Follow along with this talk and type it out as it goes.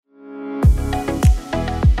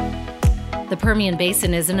The Permian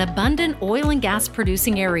Basin is an abundant oil and gas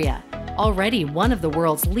producing area. Already one of the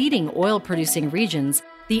world's leading oil producing regions,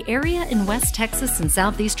 the area in West Texas and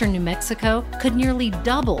southeastern New Mexico could nearly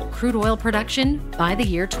double crude oil production by the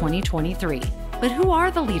year 2023. But who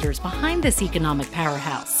are the leaders behind this economic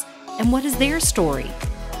powerhouse? And what is their story?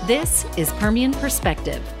 This is Permian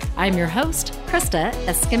Perspective. I'm your host, Krista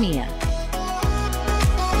Escamilla.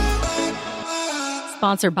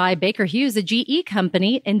 Sponsored by Baker Hughes, a GE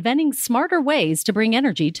company inventing smarter ways to bring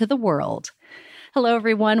energy to the world. Hello,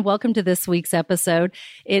 everyone. Welcome to this week's episode.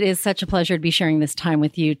 It is such a pleasure to be sharing this time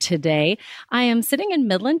with you today. I am sitting in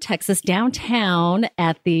Midland, Texas, downtown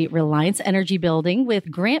at the Reliance Energy Building with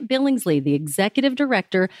Grant Billingsley, the Executive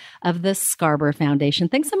Director of the Scarborough Foundation.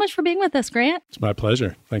 Thanks so much for being with us, Grant. It's my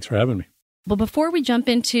pleasure. Thanks for having me. Well, before we jump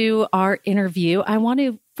into our interview, I want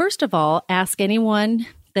to, first of all, ask anyone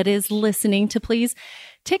that is listening to please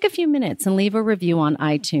take a few minutes and leave a review on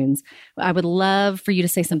iTunes. I would love for you to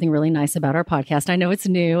say something really nice about our podcast. I know it's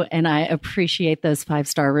new and I appreciate those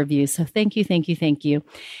 5-star reviews. So thank you, thank you, thank you.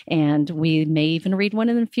 And we may even read one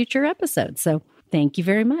in a future episode. So thank you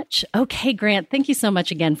very much. Okay, Grant, thank you so much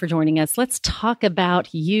again for joining us. Let's talk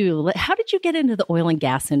about you. How did you get into the oil and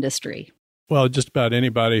gas industry? Well, just about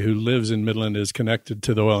anybody who lives in Midland is connected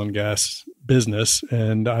to the oil and gas business.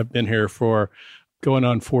 And I've been here for going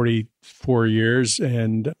on 44 years,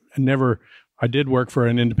 and I did work for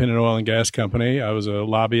an independent oil and gas company. I was a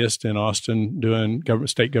lobbyist in Austin doing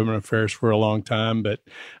state government affairs for a long time, but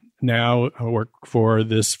now I work for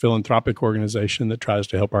this philanthropic organization that tries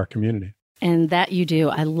to help our community. And that you do.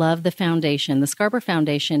 I love the foundation. The Scarborough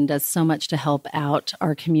Foundation does so much to help out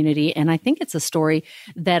our community. And I think it's a story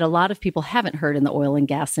that a lot of people haven't heard in the oil and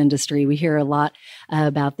gas industry. We hear a lot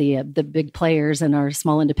about the big players and our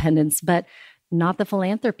small independents, but not the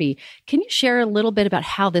philanthropy. Can you share a little bit about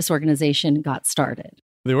how this organization got started?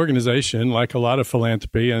 The organization, like a lot of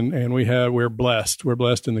philanthropy, and we're blessed. We're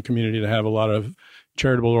blessed in the community to have a lot of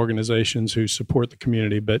charitable organizations who support the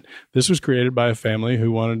community. But this was created by a family who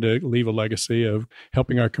wanted to leave a legacy of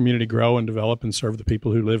helping our community grow and develop and serve the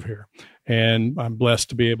people who live here. And I'm blessed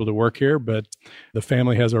to be able to work here, but the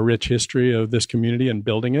family has a rich history of this community and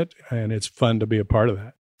building it, and it's fun to be a part of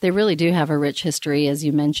that. They really do have a rich history, as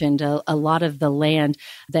you mentioned. A lot of the land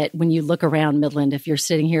that when you look around Midland, if you're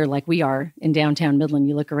sitting here like we are in downtown Midland,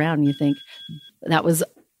 you look around and you think that was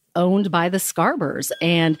owned by the Scarboroughs,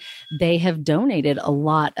 and they have donated a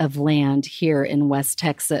lot of land here in West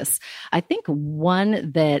Texas. I think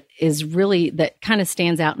one that kind of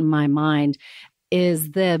stands out in my mind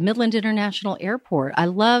is the Midland International Airport. I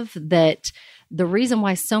love that the reason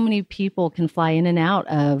why so many people can fly in and out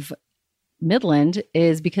of Midland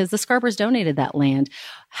is because the Scarboroughs donated that land.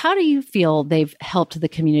 How do you feel they've helped the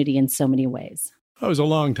community in so many ways? That was a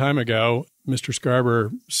long time ago. Mr.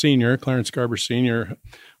 Scarborough Sr., Clarence Scarborough Sr.,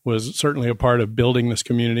 was certainly a part of building this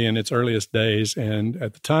community in its earliest days. And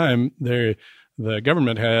at the time, the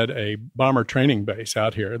government had a bomber training base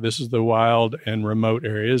out here. This is the wild and remote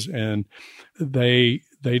areas. And they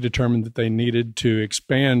determined that they needed to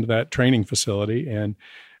expand that training facility. And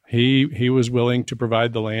He was willing to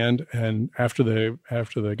provide the land, and after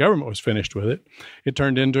the government was finished with it, it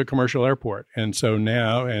turned into a commercial airport. And so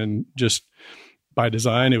now, and just by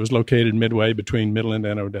design, it was located midway between Midland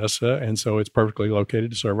and Odessa, and so it's perfectly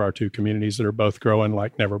located to serve our two communities that are both growing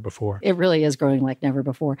like never before. It really is growing like never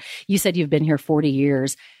before. You said you've been here 40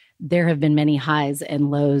 years. There have been many highs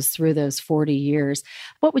and lows through those 40 years.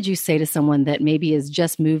 What would you say to someone that maybe is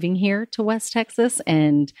just moving here to West Texas,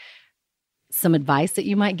 and some advice that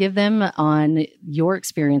you might give them on your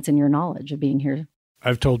experience and your knowledge of being here?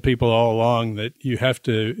 I've told people all along that you have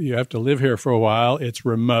to live here for a while. It's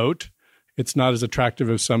remote. It's not as attractive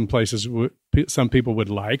as some places some people would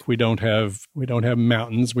like. We don't have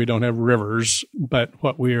mountains, we don't have rivers, but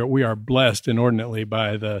what we are blessed inordinately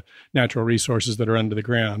by the natural resources that are under the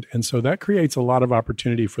ground. And so that creates a lot of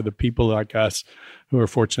opportunity for the people like us who are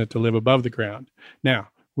fortunate to live above the ground. Now,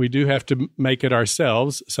 we do have to make it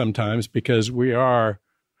ourselves sometimes because we are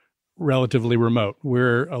relatively remote.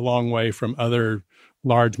 We're a long way from other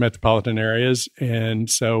large metropolitan areas. And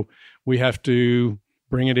so we have to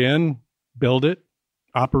bring it in, build it,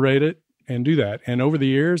 operate it, and do that. And over the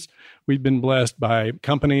years, we've been blessed by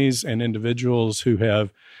companies and individuals who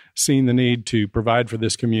have seen the need to provide for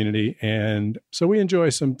this community. And so we enjoy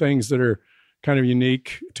some things that are kind of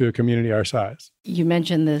unique to a community our size. You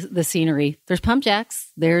mentioned the scenery. There's pump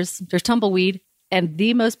jacks, there's tumbleweed, and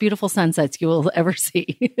the most beautiful sunsets you will ever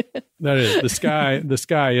see. That is the sky. The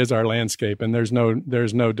sky is our landscape, and there's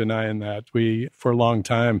no denying that. We, for a long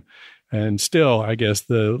time, And still, I guess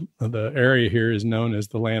the area here is known as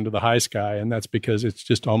the land of the high sky, and that's because it's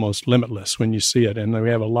just almost limitless when you see it. And we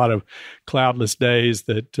have a lot of cloudless days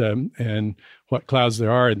that, and what clouds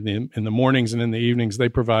there are in the mornings and in the evenings, they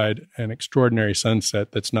provide an extraordinary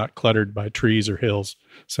sunset that's not cluttered by trees or hills.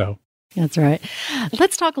 So. That's right.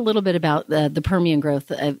 Let's talk a little bit about the Permian growth,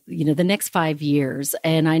 the next 5 years.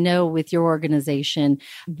 And I know with your organization,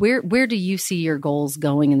 where do you see your goals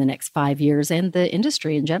going in the next 5 years and the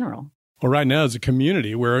industry in general? Well, right now as a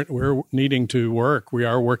community, we're needing to work. We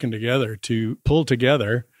are working together to pull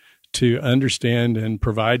together to understand and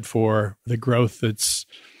provide for the growth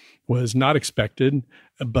was not expected,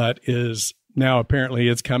 but is now apparently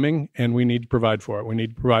it's coming, and we need to provide for it. We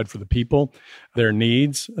need to provide for the people, their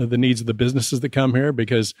needs, the needs of the businesses that come here,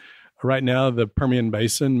 because right now the Permian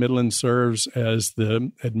Basin, Midland serves as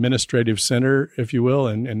the administrative center, if you will,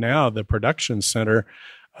 and now the production center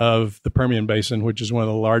of the Permian Basin, which is one of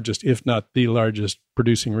the largest, if not the largest,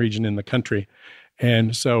 producing region in the country.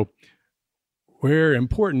 And so we're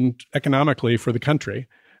important economically for the country.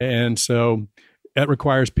 And so that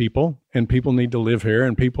requires people, and people need to live here,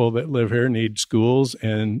 and people that live here need schools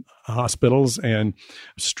and hospitals and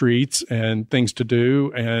streets and things to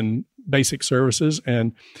do and basic services.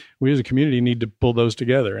 And we as a community need to pull those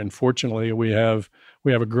together. And fortunately, we have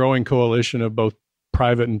a growing coalition of both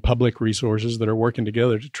private and public resources that are working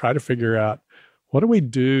together to try to figure out what do we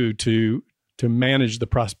do to manage the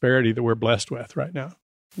prosperity that we're blessed with right now.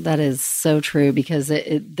 That is so true, because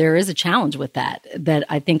there is a challenge with that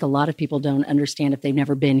I think a lot of people don't understand if they've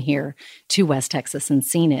never been here to West Texas and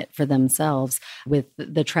seen it for themselves with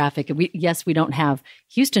the traffic. We don't have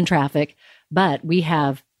Houston traffic, but we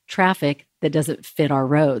have traffic that doesn't fit our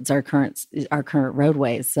roads, our current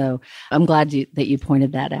roadways. So I'm glad that you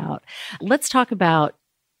pointed that out. Let's talk about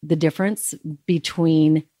the difference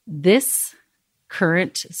between this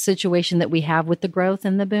current situation that we have with the growth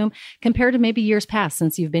and the boom compared to maybe years past.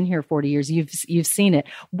 Since you've been here 40 years, you've seen it.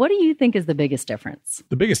 What do you think is the biggest difference?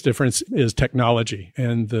 The biggest difference is technology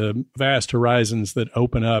and the vast horizons that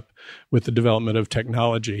open up with the development of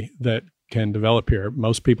technology that can develop here.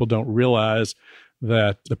 Most people don't realize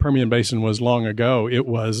that the Permian Basin was long ago. It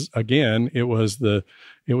was the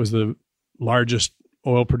largest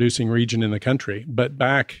oil producing region in the country. But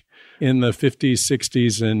back in the 50s,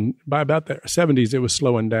 60s, and by about the 70s, it was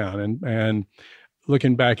slowing down. And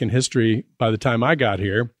looking back in history, by the time I got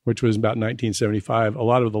here, which was about 1975, a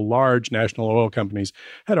lot of the large national oil companies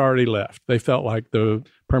had already left. They felt like the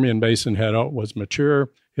Permian Basin was mature.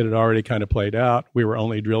 It had already kind of played out. We were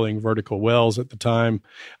only drilling vertical wells at the time.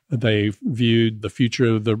 They viewed the future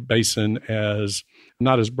of the basin as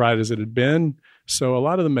not as bright as it had been. So a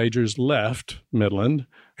lot of the majors left Midland,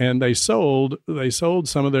 and they sold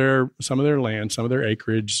some of their land, some of their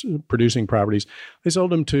acreage, producing properties. They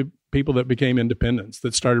sold them to people that became independents,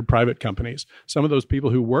 that started private companies. Some of those people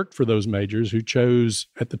who worked for those majors, who chose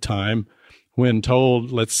at the time, when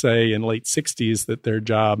told, let's say in late 60s, that their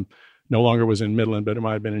job no longer was in Midland, but it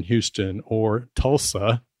might have been in Houston, or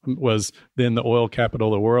Tulsa was then the oil capital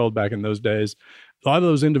of the world back in those days. A lot of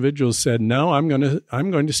those individuals said, no, I'm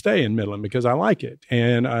going to stay in Midland because I like it.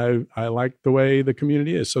 And I like the way the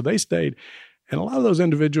community is. So they stayed. And a lot of those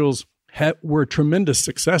individuals were tremendous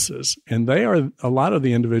successes. And they are a lot of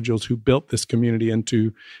the individuals who built this community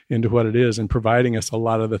into what it is and providing us a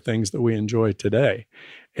lot of the things that we enjoy today.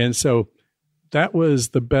 And so that was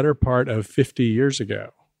the better part of 50 years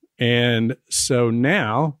ago. And so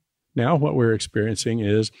now what we're experiencing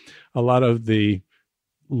is a lot of the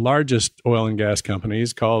largest oil and gas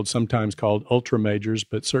companies, sometimes called ultra majors,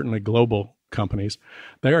 but certainly global companies,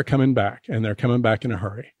 they are coming back, and they're coming back in a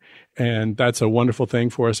hurry. And that's a wonderful thing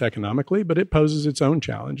for us economically, but it poses its own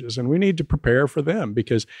challenges, and we need to prepare for them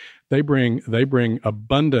because they bring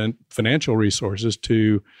abundant financial resources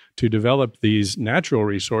to develop these natural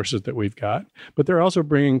resources that we've got, but they're also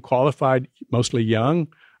bringing qualified, mostly young,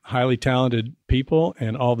 highly talented people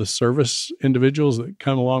and all the service individuals that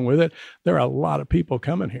come along with it. There are a lot of people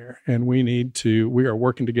coming here, and we are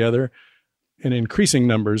working together in increasing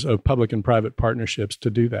numbers of public and private partnerships to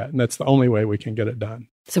do that. And that's the only way we can get it done.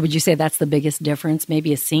 So would you say that's the biggest difference,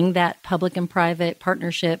 maybe is seeing that public and private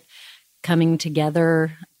partnership coming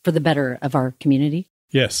together for the better of our community?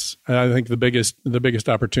 Yes. I think the biggest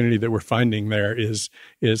opportunity that we're finding there is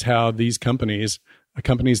how these companies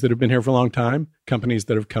that have been here for a long time, companies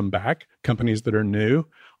that have come back, companies that are new,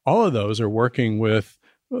 all of those are working with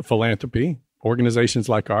philanthropy, organizations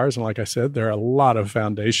like ours. And like I said, there are a lot of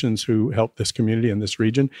foundations who help this community in this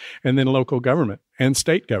region, and then local government and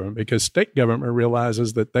state government, because state government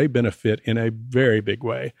realizes that they benefit in a very big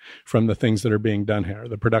way from the things that are being done here,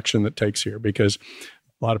 the production that takes here, because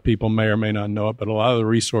A lot of people may or may not know it, but a lot of the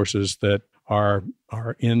resources that are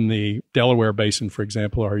in the Delaware Basin, for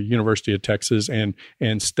example, are University of Texas and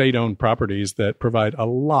state-owned properties that provide a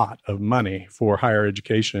lot of money for higher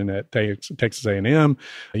education at Texas A&M,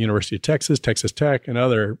 University of Texas, Texas Tech, and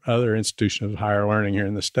other institutions of higher learning here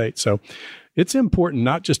in the state. So it's important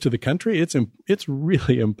not just to the country, it's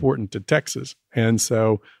really important to Texas. And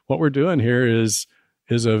so what we're doing here is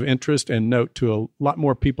of interest and note to a lot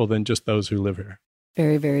more people than just those who live here.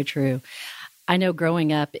 Very, very true. I know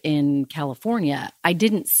growing up in California, I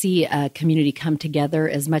didn't see a community come together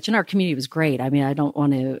as much. And our community was great. I mean, I don't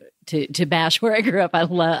want to bash where I grew up. I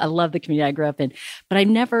love the community I grew up in. But I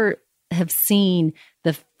never have seen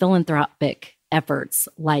the philanthropic efforts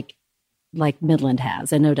like Midland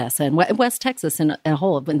has and Odessa and West Texas in a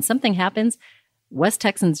whole. When something happens, West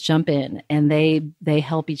Texans jump in and they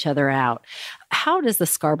help each other out. How does the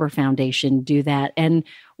Scarborough Foundation do that? And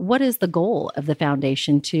what is the goal of the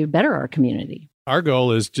foundation to better our community? Our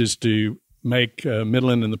goal is just to make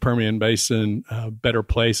Midland and the Permian Basin a better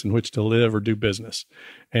place in which to live or do business.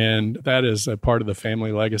 And that is a part of the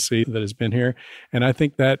family legacy that has been here. And I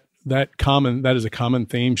think that is a common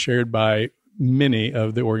theme shared by many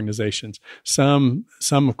of the organizations. Some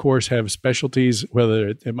of course have specialties, whether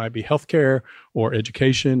it might be healthcare or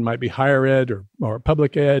education, might be higher ed or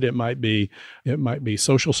public ed, it might be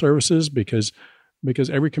social services because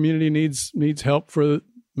every community needs help for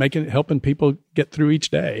helping people get through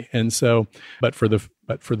each day. And so, but for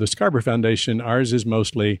the Scarborough Foundation, ours is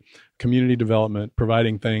mostly community development,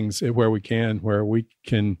 providing things where we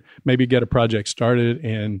can maybe get a project started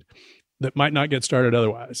and that might not get started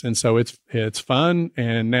otherwise. And so it's fun.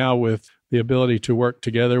 And now with the ability to work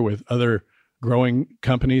together with other growing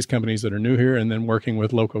companies that are new here, and then working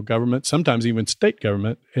with local government, sometimes even state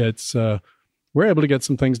government, we're able to get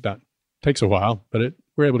some things done. Takes a while, but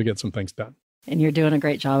we're able to get some things done. And you're doing a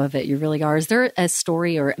great job of it. You really are. Is there a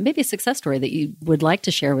story or maybe a success story that you would like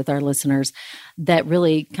to share with our listeners that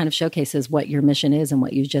really kind of showcases what your mission is and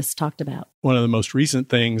what you just talked about? One of the most recent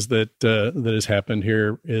things that has happened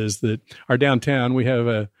here is that our downtown, we have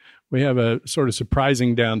a sort of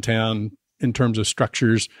surprising downtown in terms of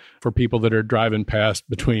structures for people that are driving past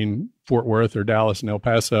between Fort Worth or Dallas and El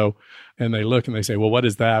Paso, and they look and they say, well, what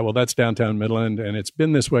is that? Well, that's downtown Midland, and it's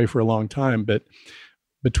been this way for a long time. But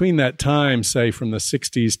between that time, say from the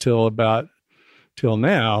 60s till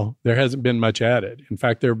now, there hasn't been much added. In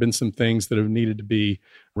fact, there have been some things that have needed to be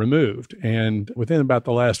removed. And within about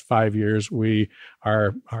the last 5 years,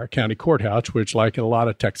 our county courthouse, which like a lot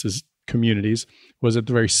of Texas communities, was at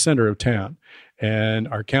the very center of town. And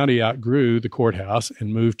our county outgrew the courthouse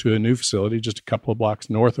and moved to a new facility just a couple of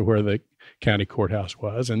blocks north of where the county courthouse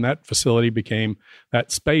was. And that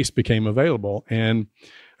space became available. And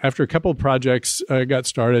after a couple of projects got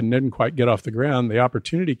started and didn't quite get off the ground, the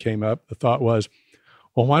opportunity came up. The thought was,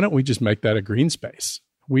 well, why don't we just make that a green space?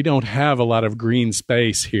 We don't have a lot of green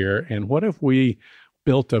space here. And what if we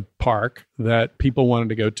built a park that people wanted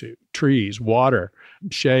to go to? Trees, water,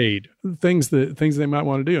 shade, things they might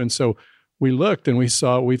want to do. And so we looked and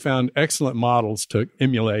we found excellent models to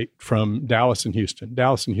emulate from Dallas and Houston.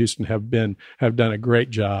 Dallas and Houston have done a great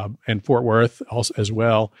job, and Fort Worth also as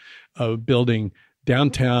well, of building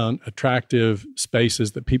downtown attractive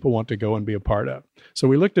spaces that people want to go and be a part of. So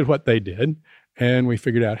we looked at what they did and we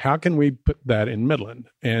figured out how can we put that in Midland.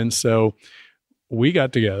 And so we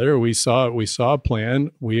got together, we saw a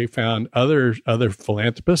plan, we found other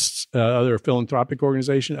philanthropists, other philanthropic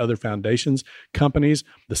organizations, other foundations, companies,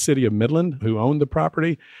 the city of Midland who owned the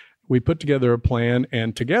property. We put together a plan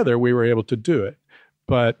and together we were able to do it.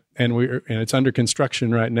 And it's under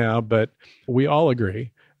construction right now, but we all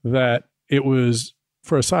agree that it was,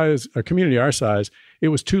 for a community our size, it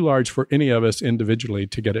was too large for any of us individually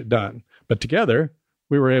to get it done. But together,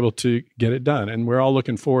 we were able to get it done. And we're all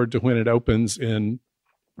looking forward to when it opens in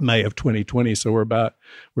May of 2020. So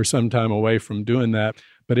we're some time away from doing that,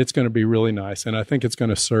 but it's going to be really nice. And I think it's going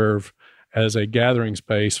to serve as a gathering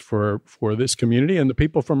space for this community and the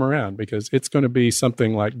people from around, because it's going to be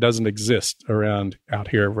something like doesn't exist around out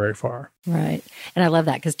here very far. Right. And I love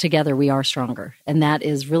that because together we are stronger. And that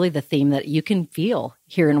is really the theme that you can feel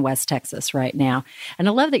here in West Texas right now. And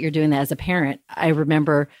I love that you're doing that as a parent. I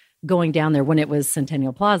remember going down there when it was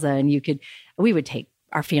Centennial Plaza and we would take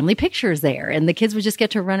our family pictures there and the kids would just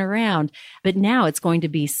get to run around. But now it's going to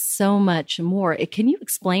be so much more. Can you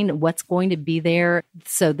explain what's going to be there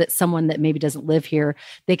so that someone that maybe doesn't live here,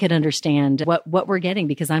 they could understand what we're getting?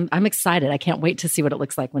 Because I'm excited. I can't wait to see what it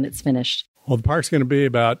looks like when it's finished. Well, the park's going to be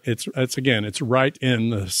it's right in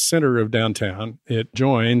the center of downtown.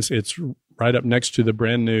 It's right up next to the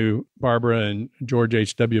brand new Barbara and George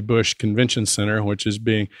H.W. Bush Convention Center, which is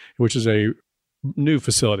a new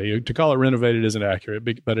facility. To call it renovated isn't accurate,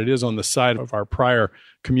 but it is on the side of our prior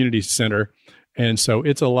community center. And so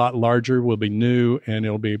it's a lot larger, will be new, and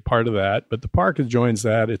it'll be part of that. But the park joins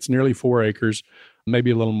that. It's nearly 4 acres, maybe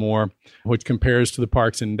a little more, which compares to the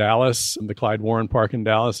parks in Dallas. The Clyde Warren Park in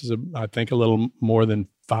Dallas is, I think, a little more than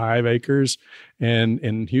 5 acres. And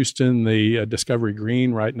in Houston, the Discovery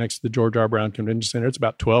Green, right next to the George R. Brown Convention Center, it's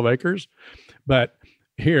about 12 acres. But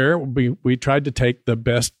here, we tried to take the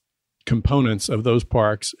best components of those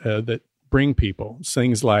parks that bring people,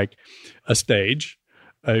 things like a stage,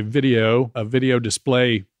 a video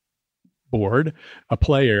display board, a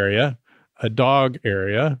play area, a dog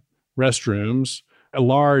area, restrooms, a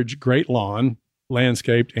large great lawn,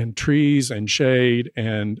 landscaped, and trees and shade,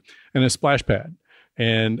 and a splash pad.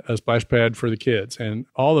 And a splash pad for the kids. And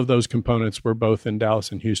all of those components were both in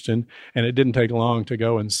Dallas and Houston. And it didn't take long to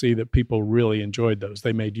go and see that people really enjoyed those.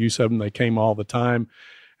 They made use of them. They came all the time.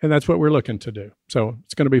 And that's what we're looking to do. So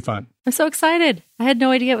it's going to be fun. I'm so excited. I had no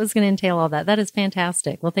idea it was going to entail all that. That is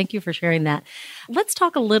fantastic. Well, thank you for sharing that. Let's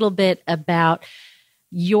talk a little bit about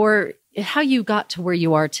how you got to where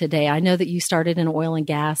you are today. I know that you started in oil and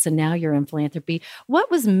gas and now you're in philanthropy. What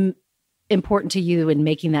was important to you in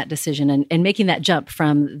making that decision and making that jump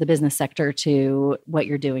from the business sector to what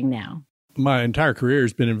you're doing now? My entire career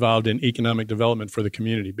has been involved in economic development for the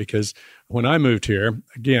community, because when I moved here,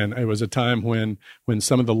 again, it was a time when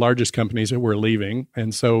some of the largest companies were leaving.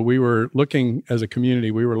 And so we were looking, as a community,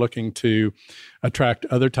 to attract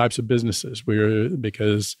other types of businesses.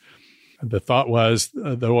 Because the thought was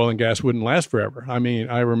the oil and gas wouldn't last forever. I mean,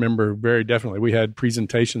 I remember very definitely we had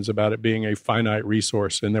presentations about it being a finite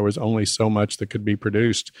resource and there was only so much that could be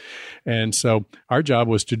produced. And so our job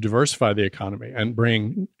was to diversify the economy and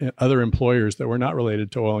bring other employers that were not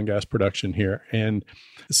related to oil and gas production here. And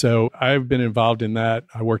so I've been involved in that.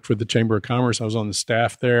 I worked with the Chamber of Commerce. I was on the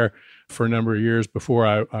staff there for a number of years before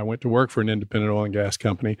I went to work for an independent oil and gas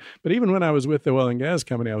company. But even when I was with the oil and gas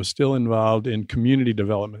company, I was still involved in community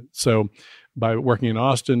development. So by working in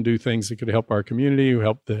Austin, do things that could help our community,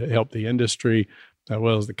 help the industry, as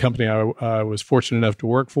well as the company I was fortunate enough to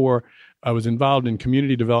work for. I was involved in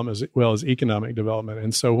community development as well as economic development.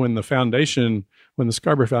 And so when the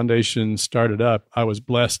Scarborough Foundation started up, I was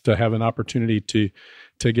blessed to have an opportunity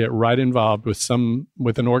to get right involved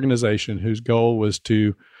with an organization whose goal was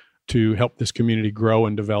to help this community grow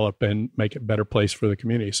and develop and make it a better place for the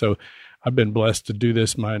community. So I've been blessed to do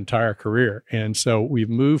this my entire career. And so we've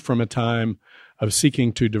moved from a time of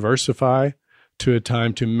seeking to diversify to a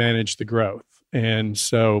time to manage the growth. And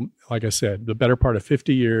so, like I said, the better part of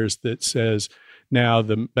 50 years that says now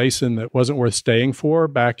the basin that wasn't worth staying for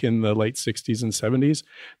back in the late 60s and 70s,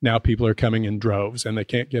 now people are coming in droves and they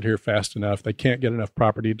can't get here fast enough. They can't get enough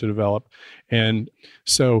property to develop. And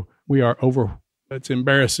so we are it's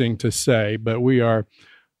embarrassing to say, but we are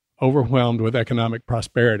overwhelmed with economic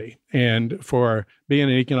prosperity. And for being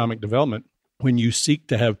in economic development, when you seek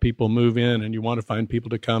to have people move in and you want to find people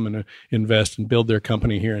to come and invest and build their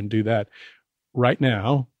company here and do that, right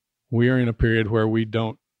now, we are in a period where we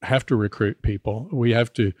don't have to recruit people. We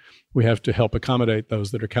have to help accommodate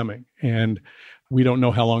those that are coming. And we don't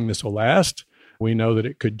know how long this will last. We know that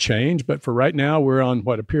it could change, but for right now, we're on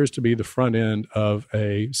what appears to be the front end of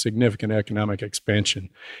a significant economic expansion.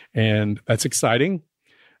 And that's exciting,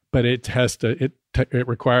 but it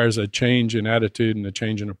requires a change in attitude and a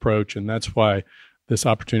change in approach. And that's why this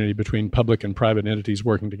opportunity between public and private entities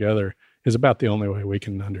working together is about the only way we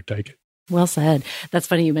can undertake it. Well said. That's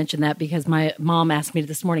funny you mentioned that, because my mom asked me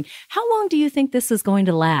this morning, how long do you think this is going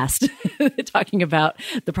to last? Talking about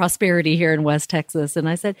the prosperity here in West Texas. And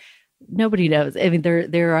I said, nobody knows. I mean,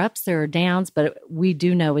 there are ups, there are downs, but we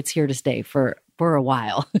do know it's here to stay for a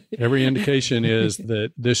while. Every indication is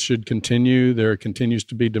that this should continue. There continues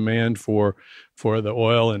to be demand for the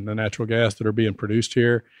oil and the natural gas that are being produced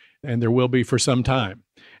here, and there will be for some time.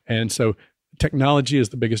 And so technology is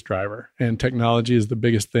the biggest driver, and technology is the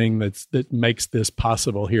biggest thing that makes this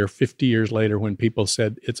possible here 50 years later, when people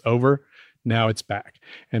said it's over. Now it's back.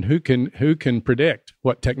 And who can predict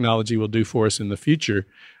what technology will do for us in the future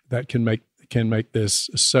that can make this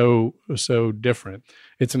so different?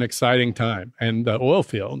 It's an exciting time. And the oil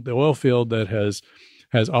field that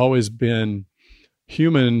has always been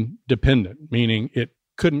human dependent, meaning it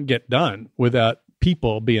couldn't get done without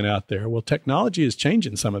people being out there. Well, technology is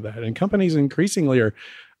changing some of that, and companies increasingly are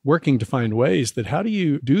working to find ways that how do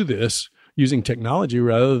you do this using technology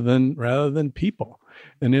rather than people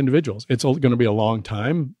and individuals. It's going to be a long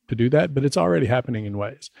time to do that, but it's already happening in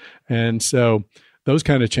ways. And so those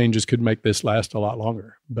kind of changes could make this last a lot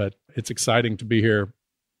longer. But it's exciting to be here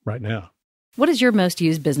right now. What is your most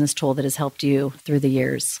used business tool that has helped you through the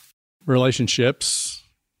years? Relationships,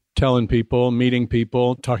 telling people, meeting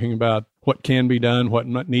people, talking about what can be done, what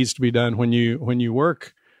needs to be done. When you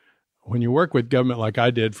work with government like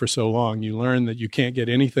I did for so long, you learn that you can't get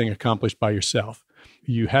anything accomplished by yourself.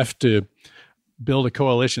 You have to build a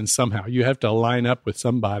coalition somehow. You have to line up with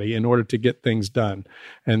somebody in order to get things done.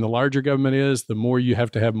 And the larger government is, the more you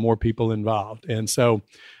have to have more people involved. And so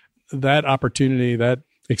that opportunity, that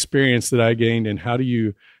experience that I gained in how do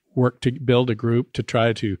you work to build a group to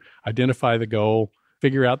try to identify the goal,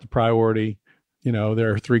 figure out the priority.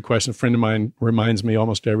 There are 3 questions. A friend of mine reminds me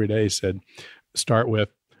almost every day, said, start with,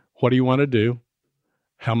 what do you want to do?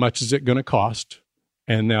 How much is it going to cost?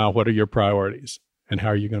 And now what are your priorities? And how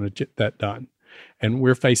are you going to get that done? And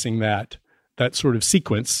we're facing that sort of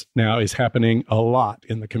sequence now is happening a lot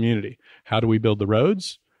in the community. How do we build the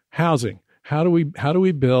roads? Housing. How do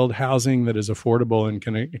we build housing that is affordable and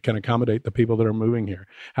can accommodate the people that are moving here?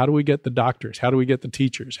 How do we get the doctors? How do we get the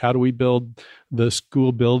teachers? How do we build the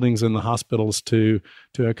school buildings and the hospitals to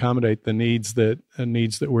accommodate the needs that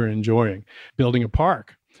we're enjoying? Building a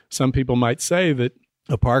park. Some people might say that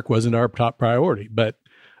a park wasn't our top priority, but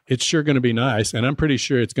it's sure going to be nice, and I'm pretty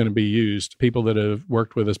sure it's going to be used. People that have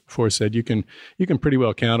worked with us before said you can pretty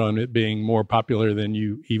well count on it being more popular than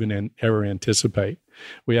you even ever anticipate.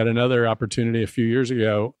 We had another opportunity a few years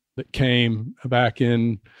ago that came back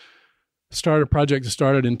a project that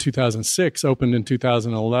started in 2006, opened in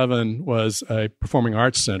 2011, was a performing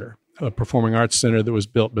arts center that was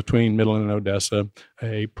built between Midland and Odessa,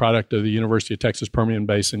 a product of the University of Texas Permian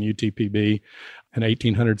Basin, UTPB, an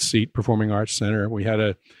 1,800-seat performing arts center.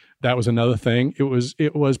 That was another thing.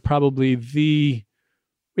 It was probably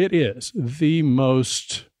it is the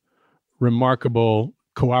most remarkable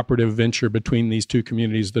cooperative venture between these two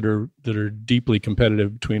communities that are deeply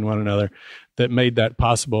competitive between one another that made that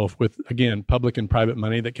possible with, again, public and private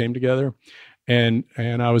money that came together. And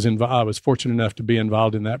I was fortunate enough to be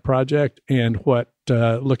involved in that project. And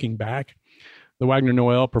looking back, the Wagner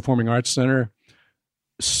Noel Performing Arts Center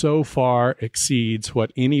so far exceeds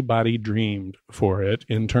what anybody dreamed for it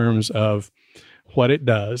in terms of what it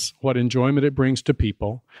does, what enjoyment it brings to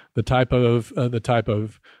people, the type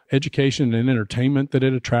of education and entertainment that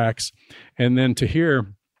it attracts, and then to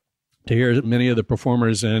hear many of the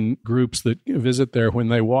performers and groups that visit there, when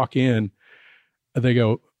they walk in, they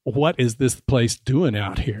go, what is this place doing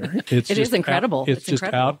out here? It is incredible. It's just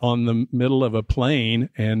incredible. Out on the middle of a plain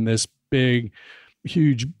and this big,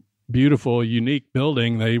 huge, beautiful, unique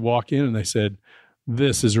building. They walk in and they said,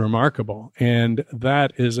 this is remarkable. And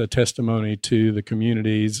that is a testimony to the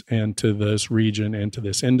communities and to this region and to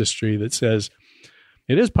this industry that says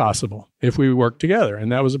it is possible if we work together.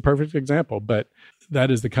 And that was a perfect example. But that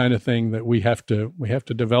is the kind of thing that we have to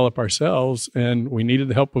develop ourselves. And we needed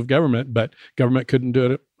the help of government, but government couldn't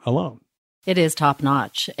do it alone. It is top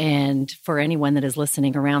notch. And for anyone that is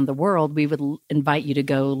listening around the world, we would invite you to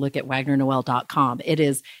go look at WagnerNoel.com. It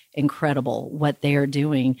is incredible what they are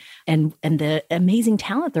doing and the amazing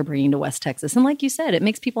talent they're bringing to West Texas. And like you said, it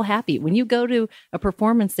makes people happy. When you go to a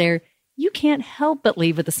performance there, you can't help but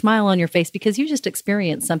leave with a smile on your face because you just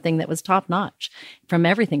experienced something that was top notch, from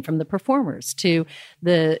everything from the performers to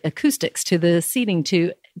the acoustics to the seating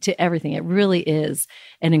to everything. It really is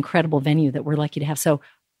an incredible venue that we're lucky to have. So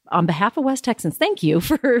on behalf of West Texans, thank you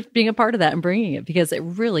for being a part of that and bringing it, because it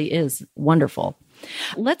really is wonderful.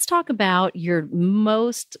 Let's talk about your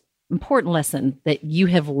most important lesson that you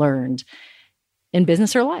have learned in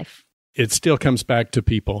business or life. It still comes back to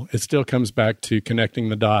people. It still comes back to connecting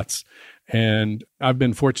the dots. And I've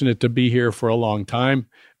been fortunate to be here for a long time.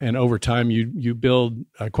 And over time, you build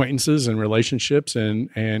acquaintances and relationships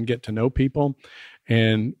and get to know people,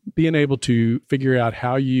 and being able to figure out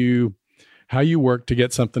how you work to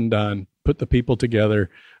get something done, put the people together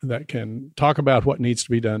that can talk about what needs to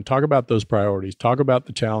be done, talk about those priorities, talk about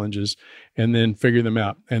the challenges, and then figure them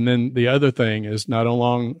out. And then the other thing is not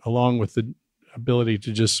along with the ability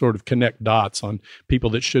to just sort of connect dots on people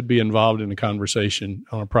that should be involved in a conversation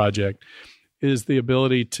on a project, is the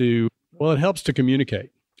ability to, it helps to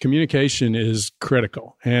communicate. Communication is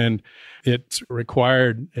critical, and it's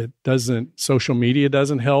required. Social media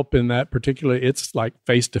doesn't help in that particular. It's like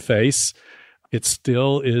face-to-face. It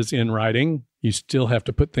still is in writing. You still have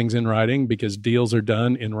to put things in writing because deals are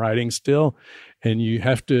done in writing still. And you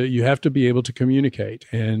have to be able to communicate,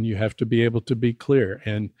 and you have to be able to be clear,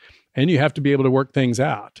 and you have to be able to work things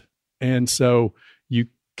out. And so you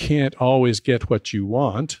can't always get what you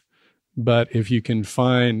want, but if you can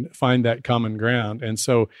find that common ground. And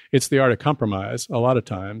so it's the art of compromise a lot of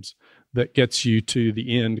times that gets you to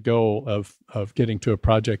the end goal of getting to a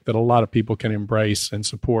project that a lot of people can embrace and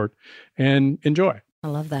support and enjoy. I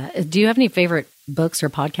love that. Do you have any favorite books or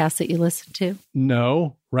podcasts that you listen to?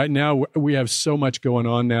 No. Right now, we have so much going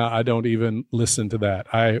on now, I don't even listen to that.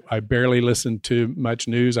 I barely listen to much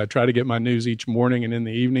news. I try to get my news each morning and in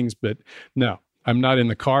the evenings, but no, I'm not in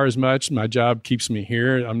the car as much. My job keeps me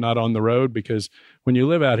here. I'm not on the road because when you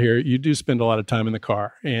live out here, you do spend a lot of time in the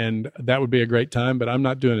car, and that would be a great time, but I'm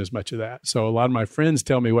not doing as much of that. So a lot of my friends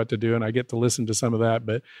tell me what to do, and I get to listen to some of that,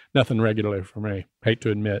 but nothing regularly for me. Hate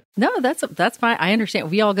to admit. No, that's fine. I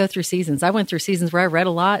understand. We all go through seasons. I went through seasons where I read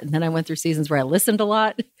a lot, and then I went through seasons where I listened a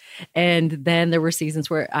lot, and then there were seasons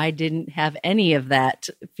where I didn't have any of that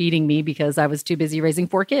feeding me because I was too busy raising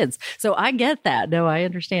 4 kids. So I get that. No, I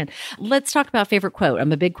understand. Let's talk about favorite quote.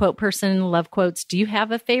 I'm a big quote person, love quotes. Do you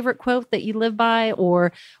have a favorite quote that you live by,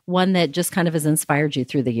 or one that just kind of has inspired you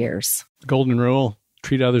through the years? Golden rule: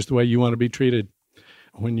 treat others the way you want to be treated.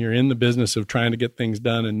 When you're in the business of trying to get things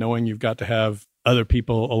done and knowing you've got to have other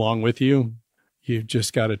people along with you, you've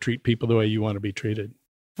just got to treat people the way you want to be treated.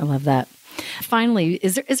 I love that. Finally,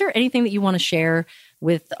 is there anything that you want to share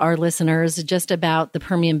with our listeners just about the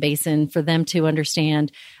Permian Basin for them to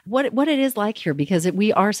understand what it is like here? Because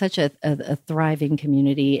we are such a thriving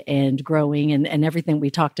community and growing, and everything we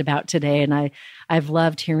talked about today. And I've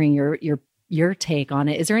loved hearing your take on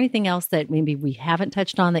it. Is there anything else that maybe we haven't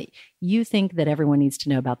touched on that you think that everyone needs to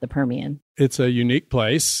know about the Permian? It's a unique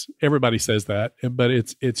place. Everybody says that, but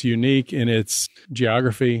it's unique in its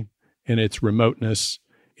geography, in its remoteness,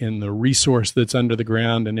 in the resource that's under the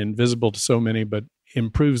ground and invisible to so many, but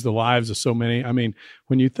improves the lives of so many. I mean,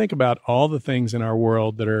 when you think about all the things in our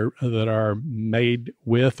world that are made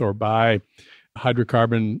with or by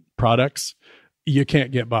hydrocarbon products, you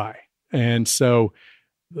can't get by. And so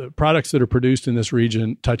the products that are produced in this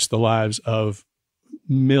region touch the lives of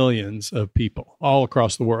millions of people all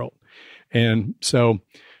across the world. And so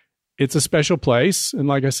it's a special place. And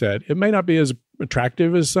like I said, it may not be as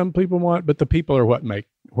attractive as some people want, but the people are what make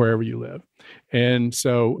wherever you live. And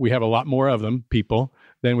so we have a lot more of them, people,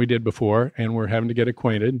 than we did before. And we're having to get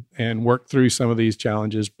acquainted and work through some of these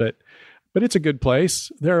challenges. But it's a good place.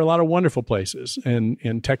 There are a lot of wonderful places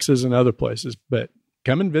in Texas and other places. But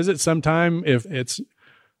come and visit sometime. If it's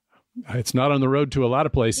not on the road to a lot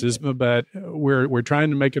of places, but we're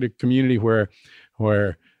trying to make it a community where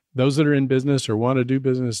those that are in business or want to do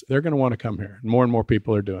business, they're going to want to come here. More and more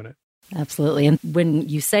people are doing it. Absolutely. And when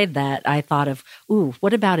you said that, I thought of,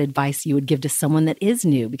 what about advice you would give to someone that is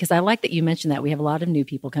new? Because I like that you mentioned that we have a lot of new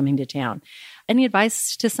people coming to town. Any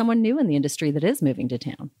advice to someone new in the industry that is moving to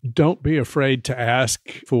town? Don't be afraid to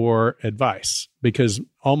ask for advice, because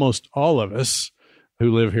almost all of us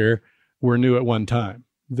who live here were new at one time.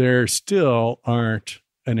 There still aren't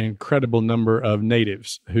an incredible number of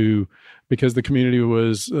natives who, because the community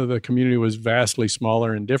was vastly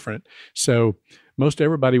smaller and different. So most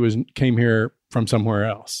everybody came here from somewhere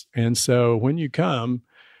else. And so when you come,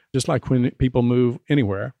 just like when people move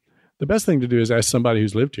anywhere, the best thing to do is ask somebody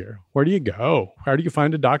who's lived here. Where do you go? How do you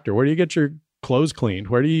find a doctor? Where do you get your clothes cleaned?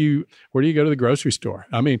 Where do you go to the grocery store?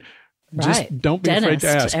 I mean, just don't be afraid to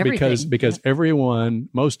ask, because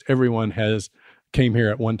most everyone came here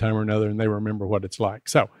at one time or another, and they remember what it's like.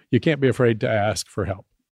 So you can't be afraid to ask for help.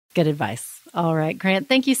 Good advice. All right, Grant,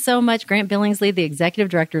 thank you so much. Grant Billingsley, the Executive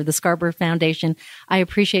Director of the Scarborough Foundation. I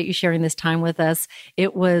appreciate you sharing this time with us.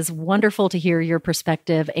 It was wonderful to hear your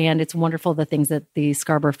perspective, and it's wonderful the things that the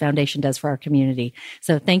Scarborough Foundation does for our community.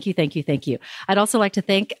 So thank you, thank you, thank you. I'd also like to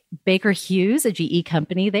thank Baker Hughes, a GE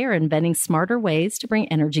company. They are inventing smarter ways to bring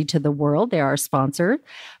energy to the world. They are our sponsor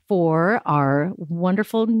for our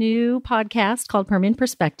wonderful new podcast called Permian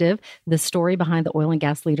Perspective, the story behind the oil and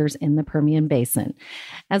gas leaders in the Permian Basin.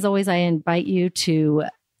 As always, I invite you to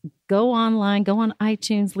go online, go on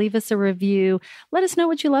iTunes, leave us a review. Let us know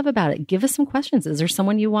what you love about it. Give us some questions. Is there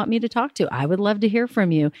someone you want me to talk to? I would love to hear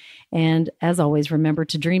from you. And as always, remember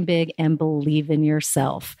to dream big and believe in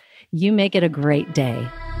yourself. You make it a great day.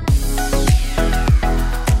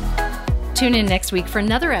 Tune in next week for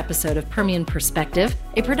another episode of Permian Perspective,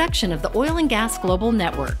 a production of the Oil and Gas Global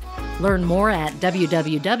Network. Learn more at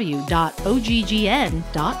www.oggn.com.